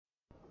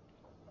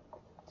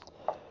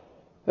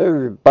Hey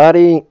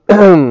everybody,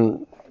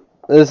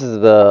 this is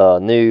the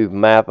new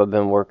map I've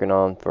been working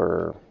on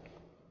for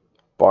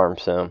Farm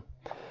Sim.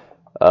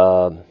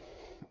 Uh,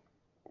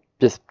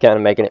 just kind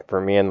of making it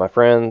for me and my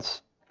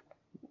friends.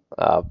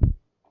 Uh,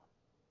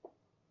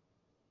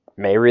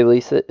 may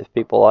release it if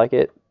people like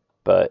it,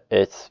 but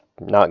it's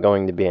not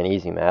going to be an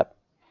easy map.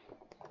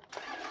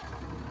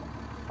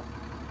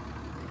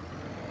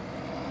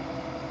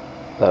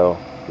 So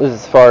this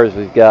is as far as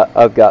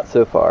I've got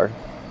so far.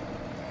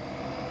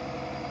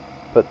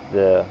 Put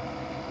the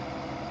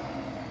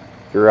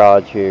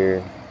garage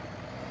here,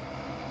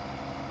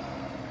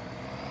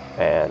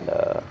 and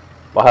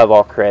I'll have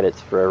all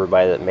credits for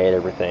everybody that made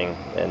everything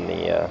in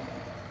the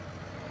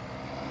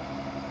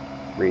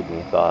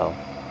README file.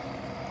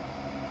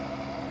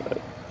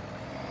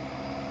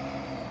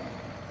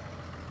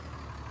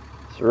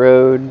 This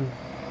road,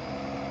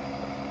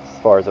 as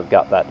far as I've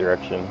got that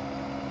direction.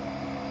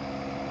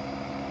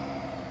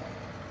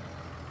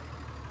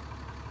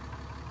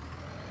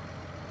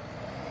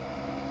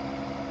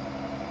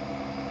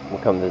 We'll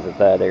come visit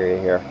that area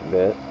here after a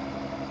bit.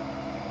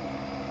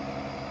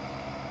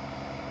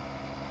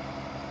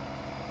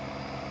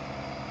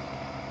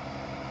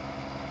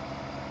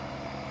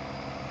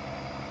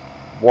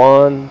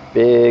 One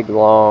big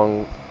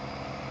long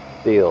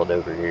field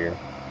over here,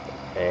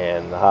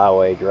 and the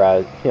highway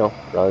drives,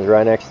 runs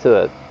right next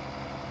to it.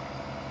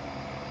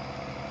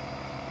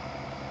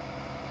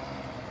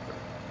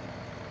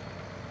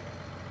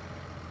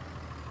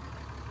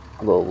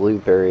 A little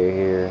loop area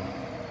here.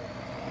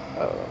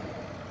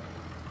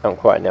 I don't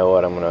quite know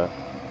what I'm gonna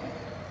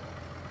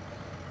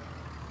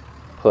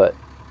put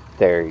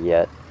there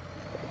yet.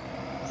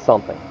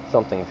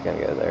 Something's gonna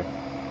go there.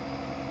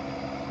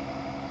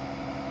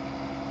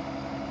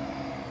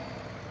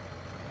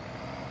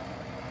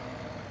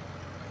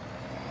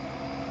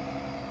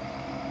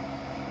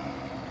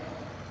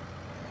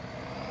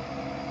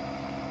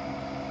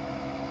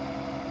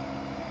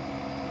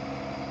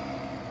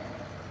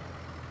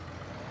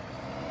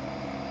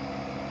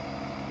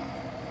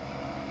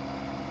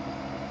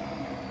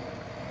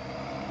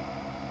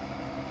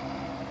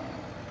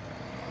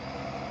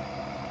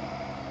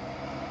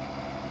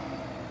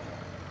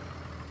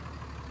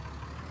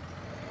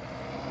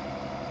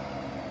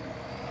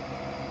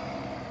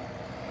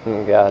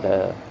 We got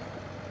a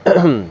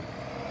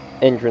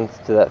entrance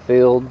to that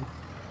field.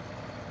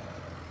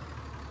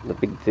 The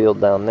big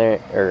field down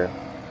there, or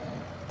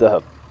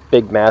the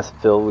big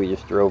massive field we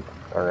just drove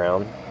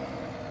around.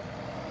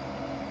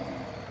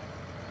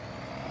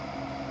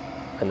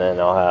 And then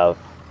I'll have,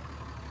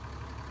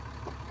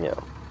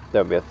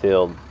 there'll be a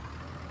field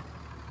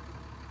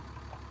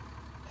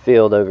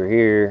over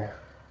here,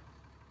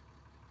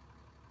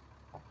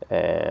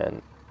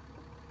 and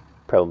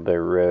probably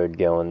a road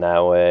going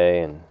that way,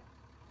 and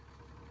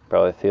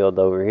probably a field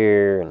over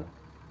here, and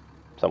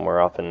somewhere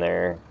off in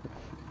there.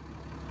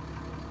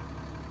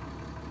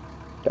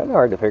 Kind of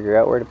hard to figure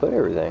out where to put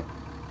everything.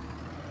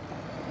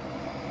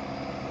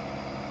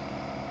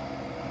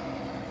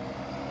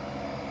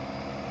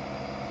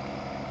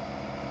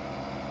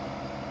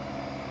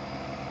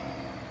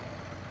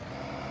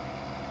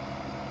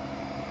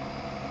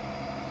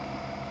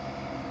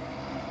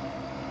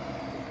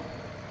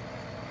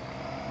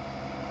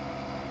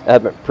 I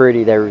haven't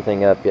prettied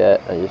everything up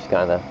yet. I just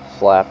kind of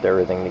slapped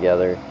everything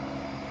together.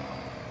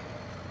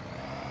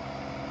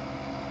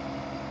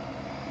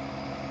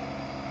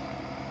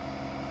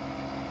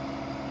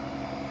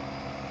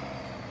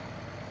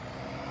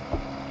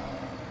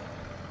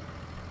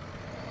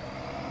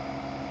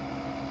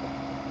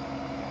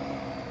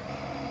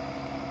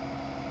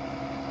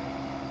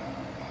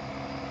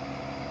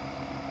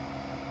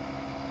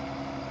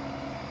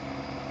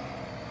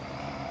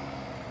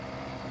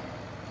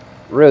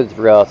 Road's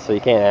rough, so you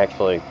can't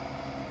actually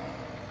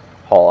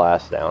haul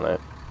ass down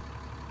it.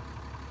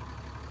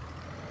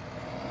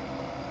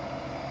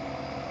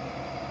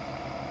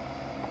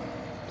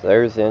 So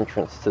there's the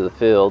entrance to the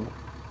field.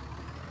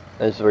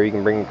 This is where you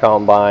can bring your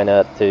combine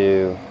up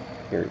to,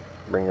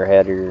 bring your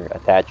header,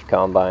 attach your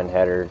combine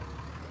header,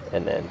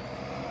 and then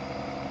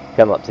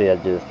come up to the edge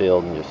of the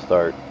field and just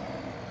start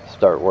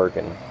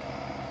working.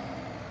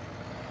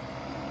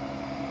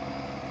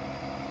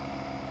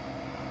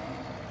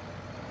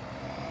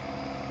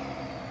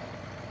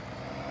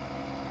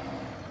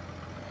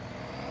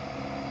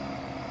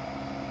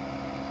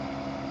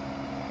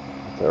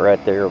 So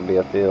right there will be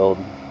a field,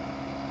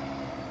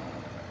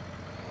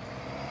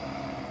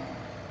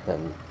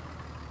 and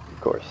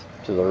of course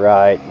to the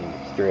right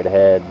and straight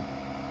ahead.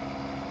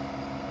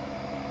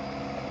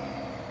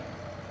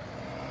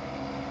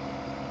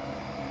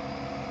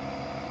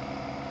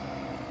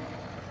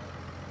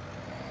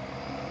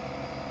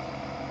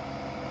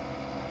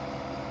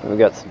 We've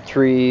got some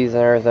trees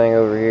and everything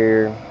over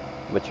here,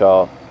 which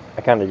I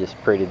kind of just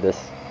prettied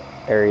this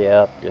area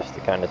up just to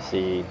kind of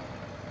see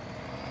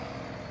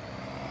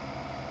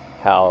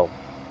how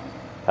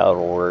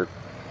it'll work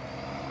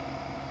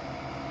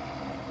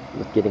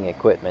with getting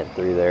equipment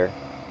through there.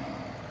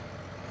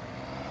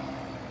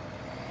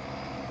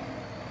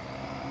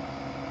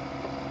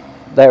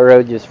 That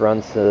road just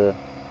runs to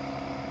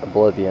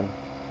oblivion.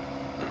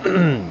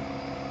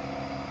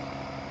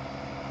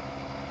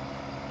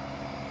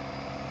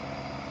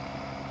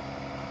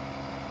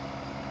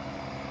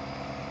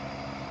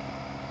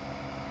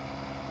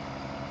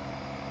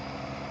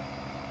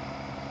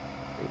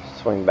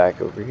 Swing back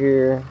over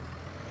here.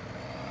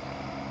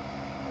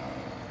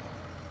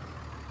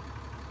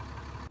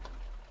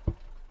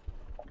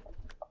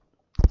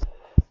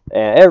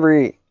 And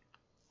every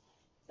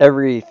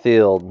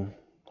field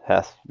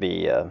has to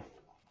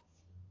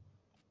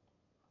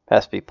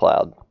be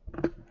plowed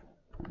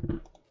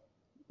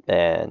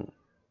and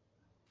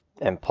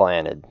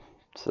planted.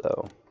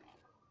 So,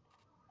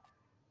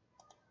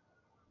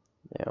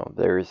 you know,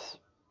 there's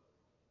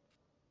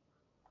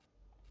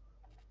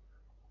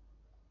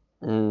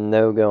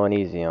no going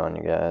easy on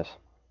you guys.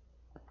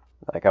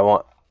 Like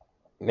my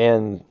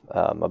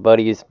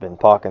buddy's been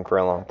talking for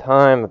a long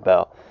time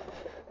about,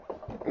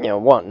 you know,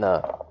 wanting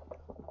a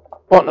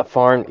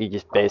farm you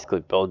just basically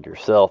build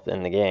yourself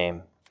in the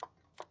game.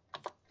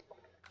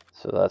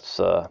 So that's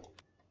what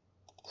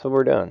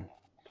we're doing.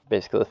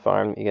 Basically, the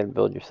farm you gotta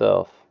build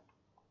yourself.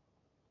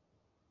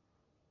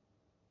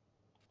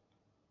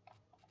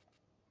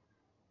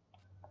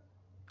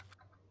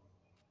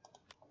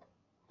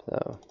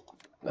 So,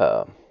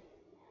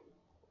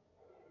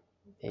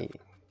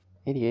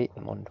 88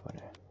 and 120.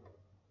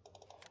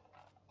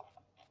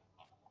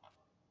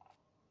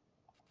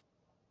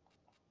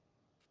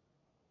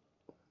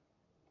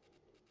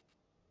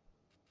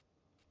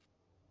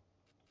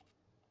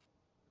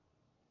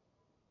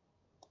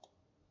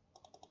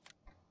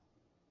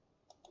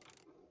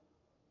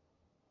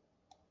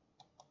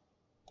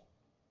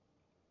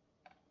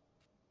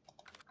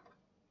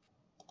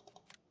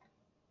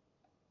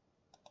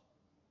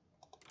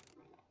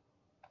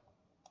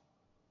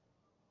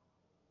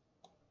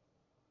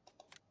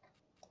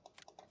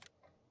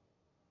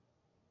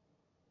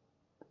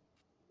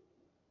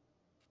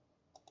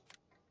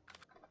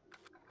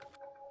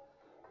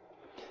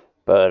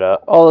 But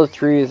all those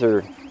trees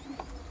you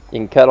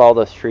can cut all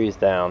those trees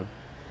down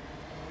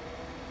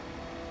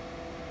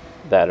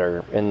that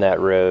are in that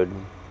road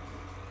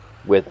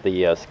with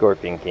the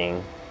Scorpion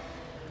King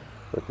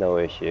with no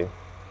issue.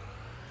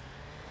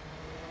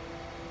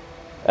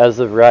 As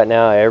of right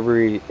now,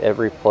 every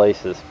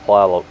place is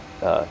plowable.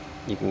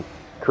 You can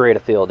create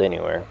a field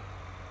anywhere.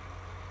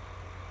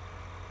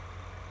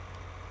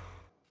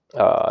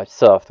 I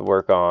still have to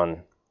work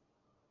on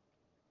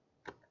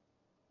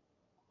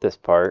this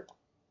part.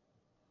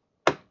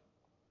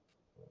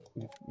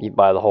 You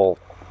buy the whole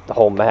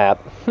map.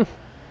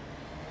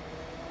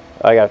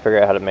 I gotta figure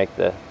out how to make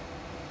the,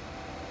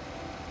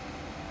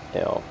 you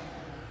know,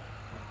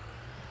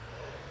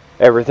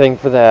 everything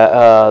for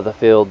that, the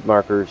field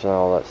markers and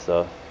all that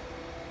stuff.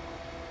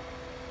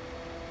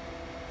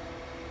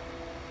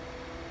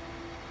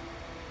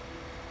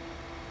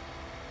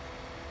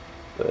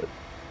 But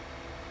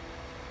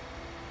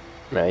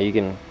now you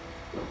can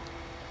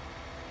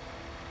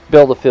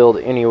build a field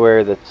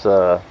anywhere that's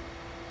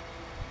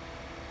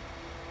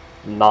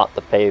not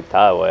the paved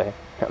highway.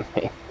 I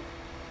mean,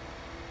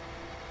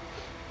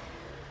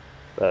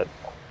 but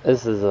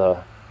this is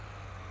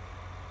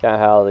kind of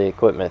how the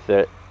equipment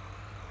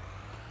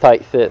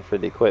tight fit for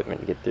the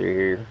equipment to get through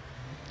here.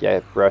 You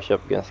have to brush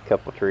up against a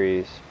couple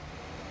trees,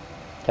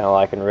 kind of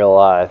like in real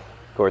life.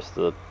 Of course,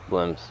 the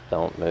limbs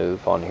don't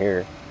move on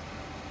here,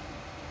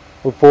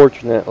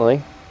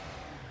 unfortunately.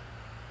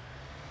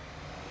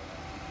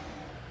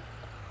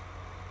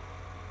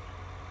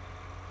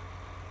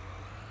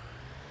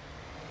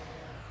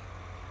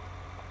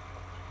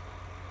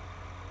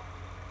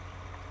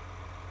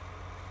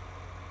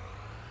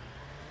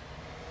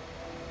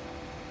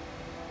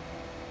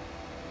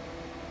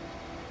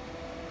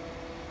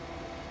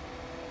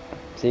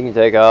 So you can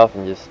take off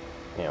and just,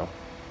 you know,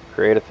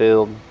 create a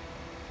field.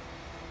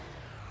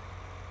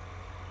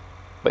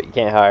 But you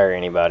can't hire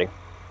anybody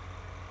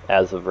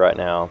as of right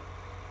now.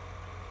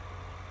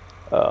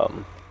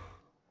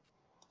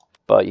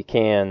 But you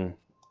can,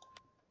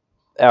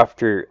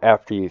 after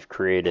you've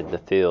created the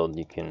field,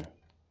 you can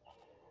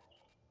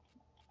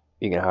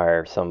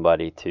hire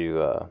somebody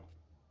to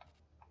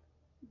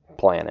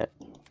plan it.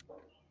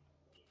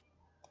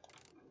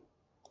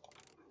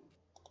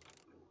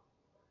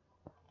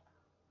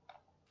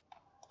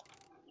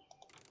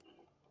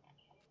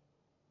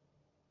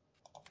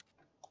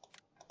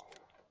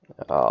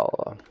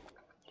 I'll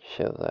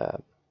show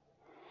that.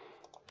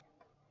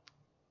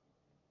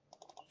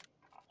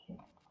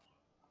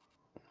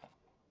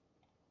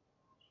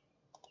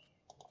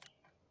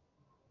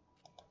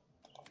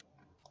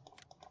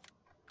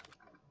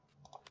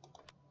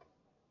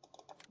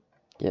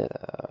 Get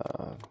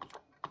a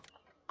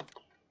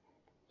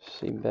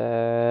seed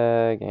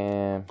bag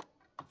and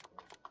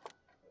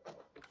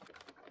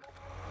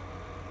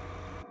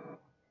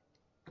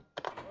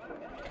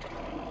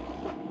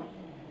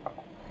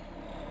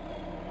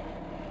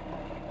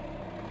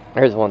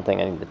here's one thing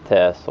I need to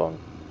test while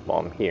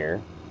I'm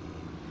here.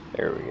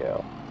 There we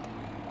go.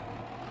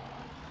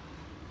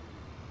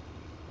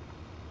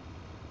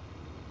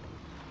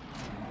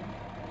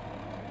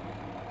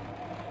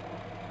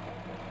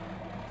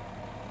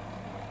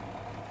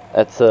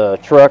 That's a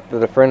truck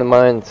that a friend of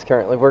mine is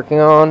currently working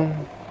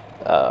on.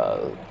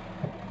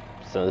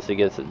 As soon as he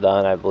gets it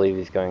done, I believe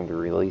he's going to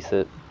release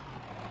it.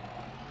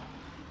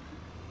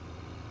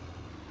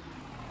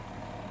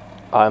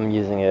 I'm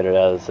using it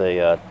as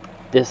a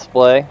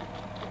display.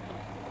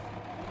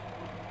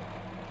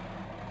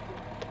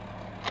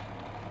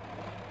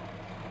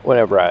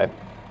 Whenever I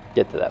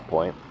get to that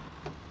point.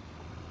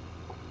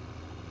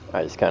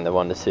 I just kind of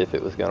wanted to see if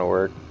it was going to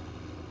work.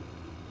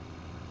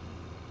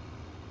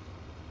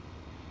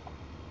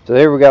 So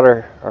there we got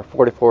our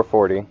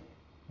 4440.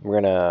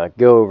 We're going to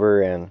go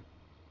over and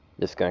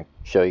just going to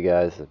show you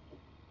guys that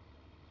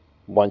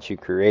once you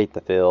create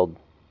the field,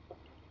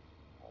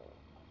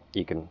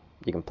 you can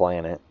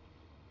plan it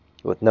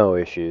with no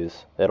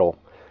issues. It'll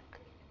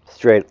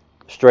straight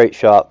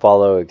shot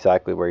follow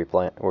exactly where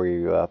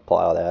you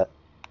plowed at.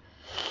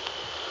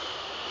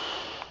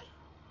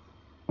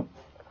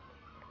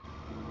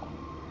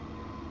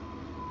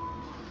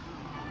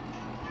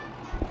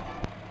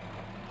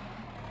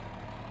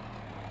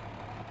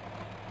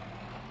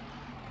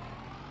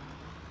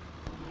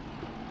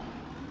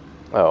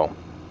 Oh,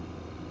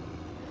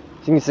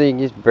 as you can see, you can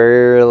just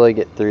barely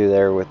get through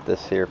there with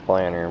this here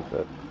planter,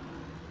 but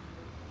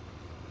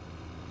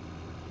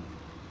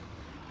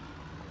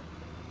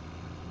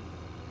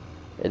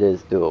it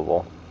is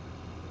doable.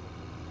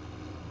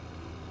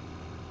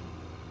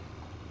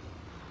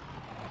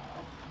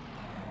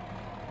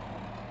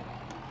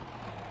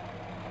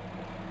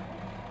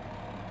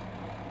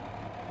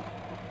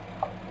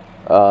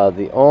 I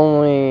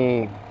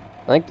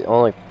think the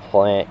only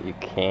plant you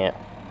can't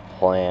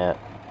plant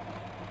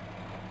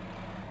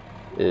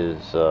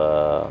is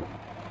oh,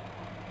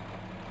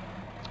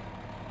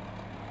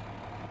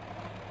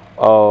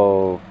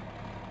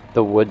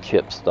 the wood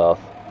chip stuff,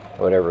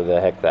 whatever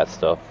the heck that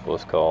stuff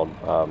was called.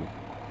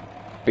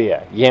 But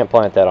yeah, you can't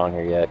plant that on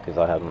here yet because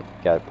I haven't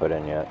got it put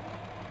in yet.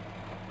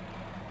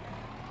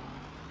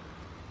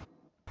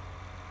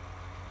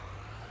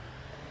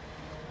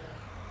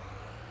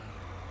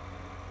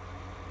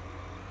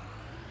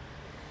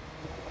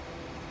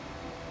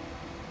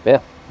 Yeah,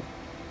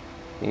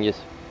 you can just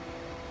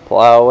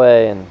plow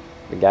away and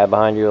the guy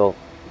behind you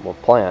will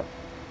plant.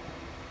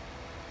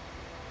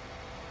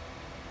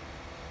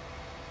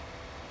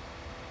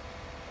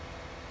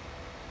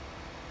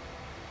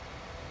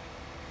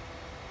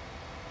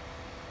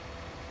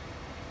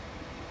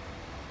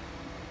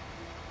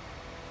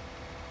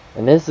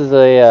 And this is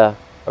a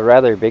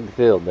rather big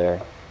field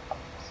there,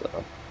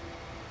 so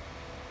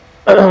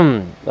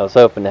I was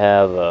hoping to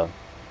have a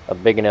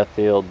big enough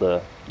field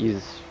to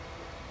use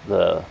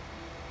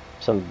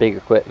some big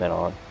equipment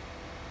on.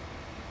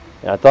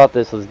 And I thought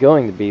this was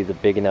going to be the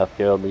big enough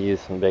field to use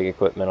some big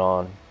equipment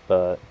on,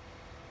 but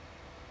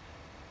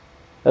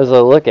as I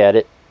look at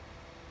it,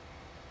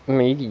 I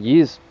mean, you could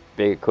use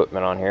big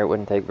equipment on here. It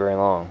wouldn't take very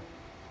long.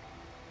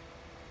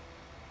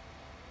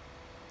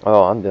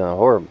 Oh, I'm doing a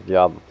horrible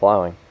job of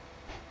plowing.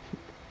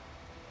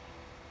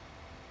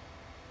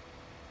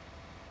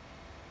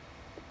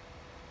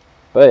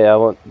 But yeah,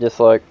 well, just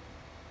like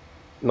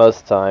most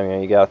of the time, you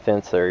know, you got a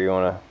fence there, you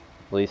want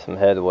to leave some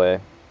headway.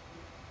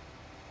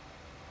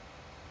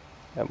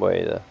 That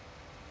way the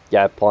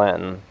guy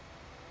planting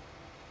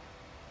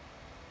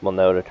will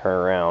know to turn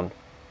around.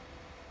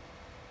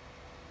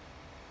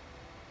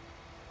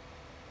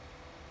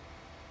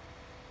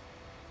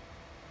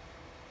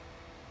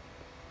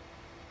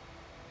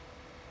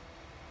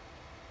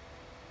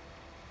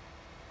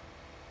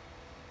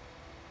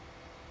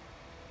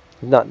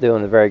 He's not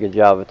doing a very good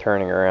job of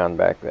turning around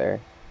back there.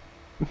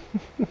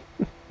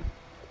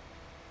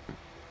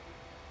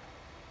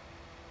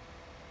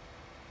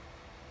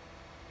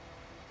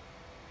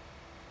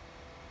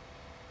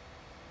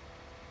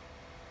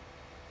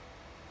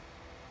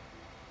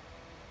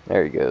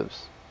 There he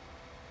goes.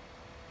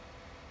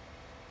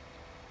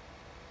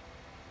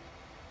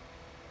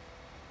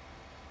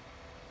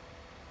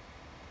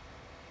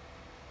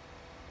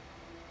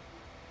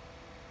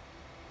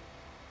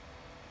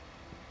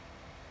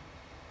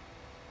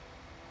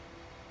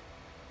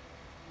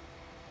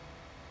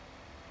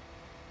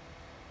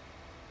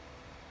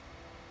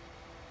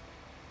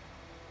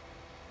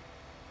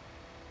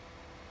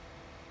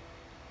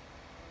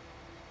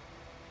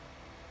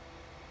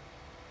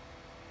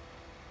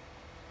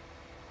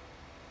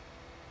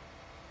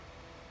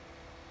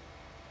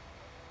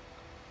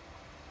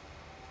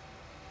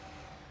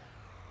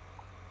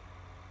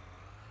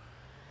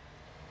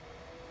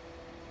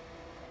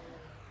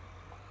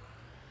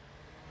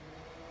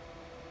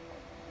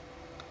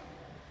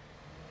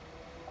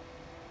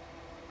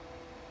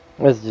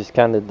 This is just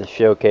kind of the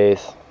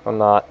showcase. I'm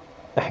not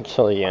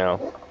actually, you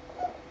know,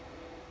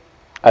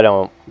 I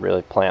don't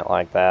really plant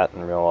like that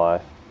in real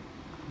life.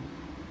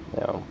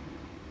 You know,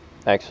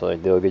 actually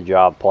do a good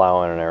job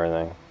plowing and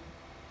everything.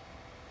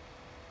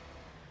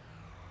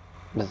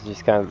 This is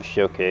just kind of a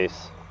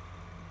showcase.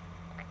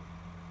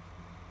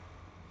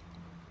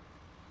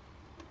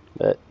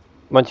 But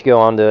once you go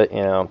onto it,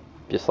 you know,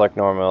 just like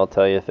normal, I'll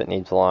tell you if it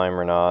needs lime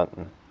or not.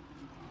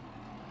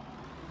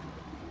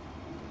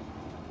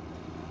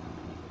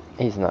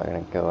 He's not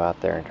going to go out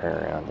there and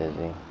turn around, is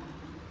he?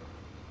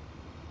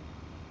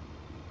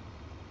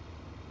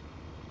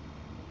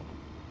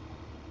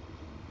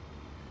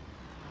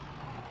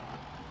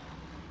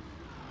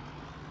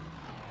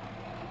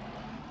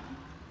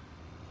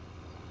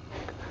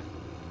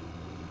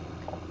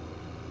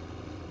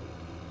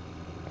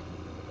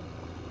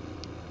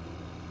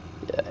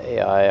 Yeah,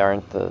 AI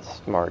aren't the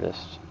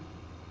smartest.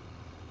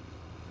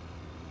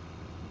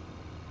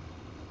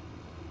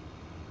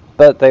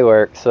 But they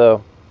work,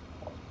 so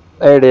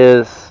there it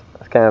is.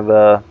 It's kind of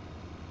a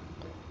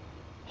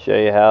show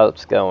you how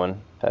it's going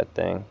type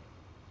thing.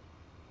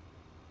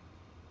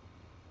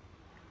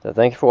 So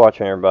thanks for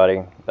watching,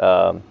 everybody.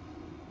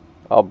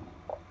 I'll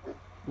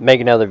make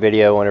another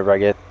video whenever I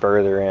get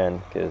further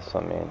in, because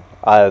I mean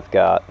I've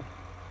got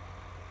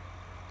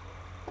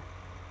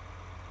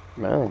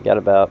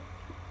about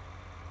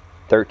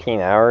 13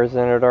 hours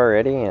in it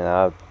already, and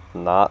I've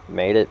not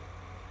made it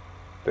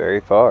very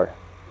far.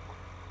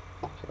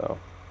 So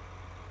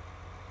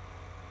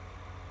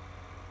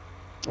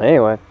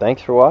anyway,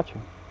 thanks for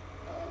watching.